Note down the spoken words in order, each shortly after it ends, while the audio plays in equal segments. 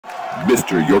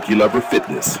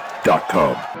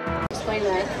MrYorkieLoverFitness.com. Explain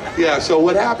that. Yeah, so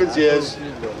what happens is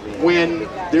when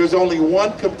there's only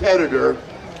one competitor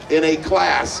in a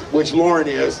class, which Lauren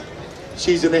is,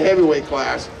 she's in the heavyweight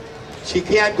class, she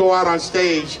can't go out on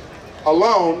stage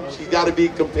alone. She's got to be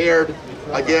compared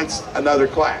against another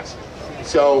class.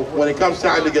 So when it comes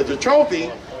time to get the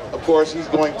trophy, of course, he's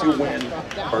going to win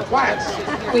her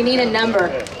class. We need a number.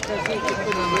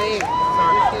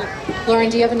 Lauren,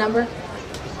 do you have a number?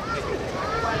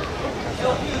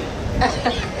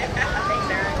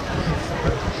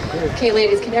 Okay,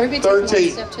 ladies, can everybody take 13.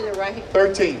 one step to the right?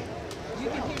 13.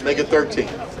 Make it 13.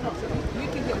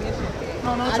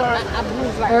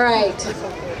 All right.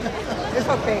 It's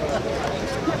okay.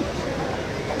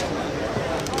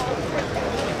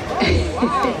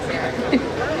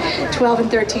 12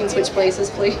 and 13, switch places,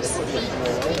 please.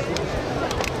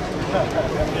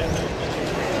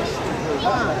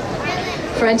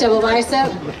 Front double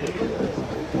bicep.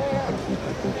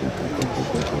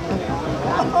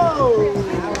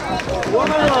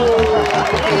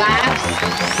 Relax.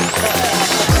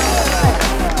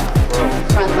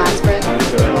 Front lat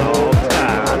spread.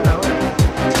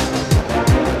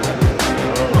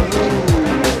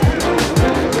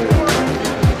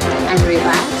 And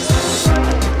relax.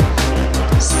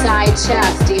 Side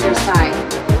chest, either side.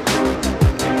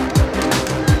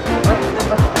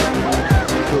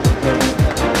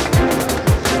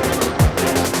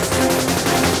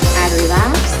 And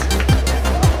relax.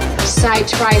 Side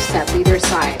tricep, either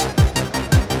side.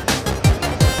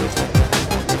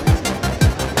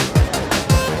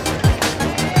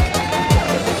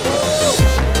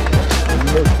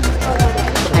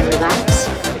 And relax.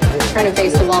 Turn and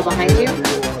face the wall behind you.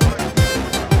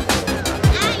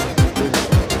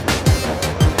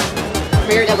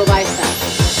 Rear double bicep.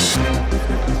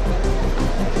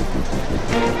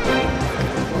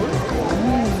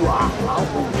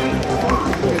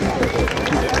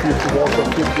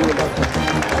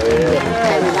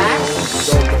 And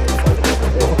relax.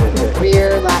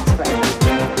 Rear lat spread.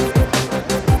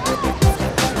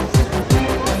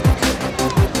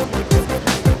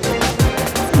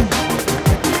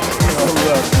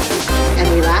 And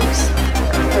relax.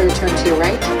 Quarter turn to your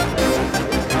right.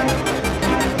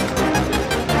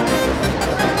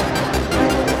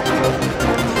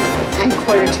 And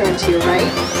quarter turn to your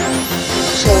right.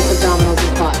 Show us abdominals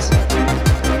and quads.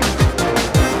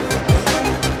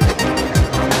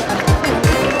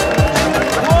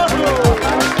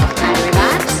 And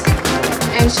relax.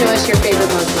 And show us your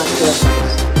favorite most muscular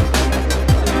parts.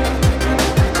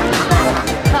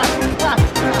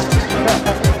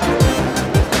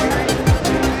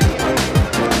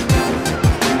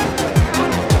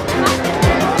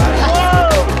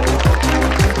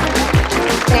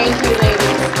 Thank you,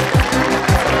 ladies.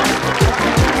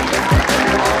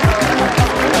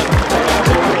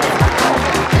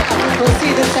 We'll see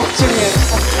you this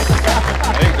afternoon.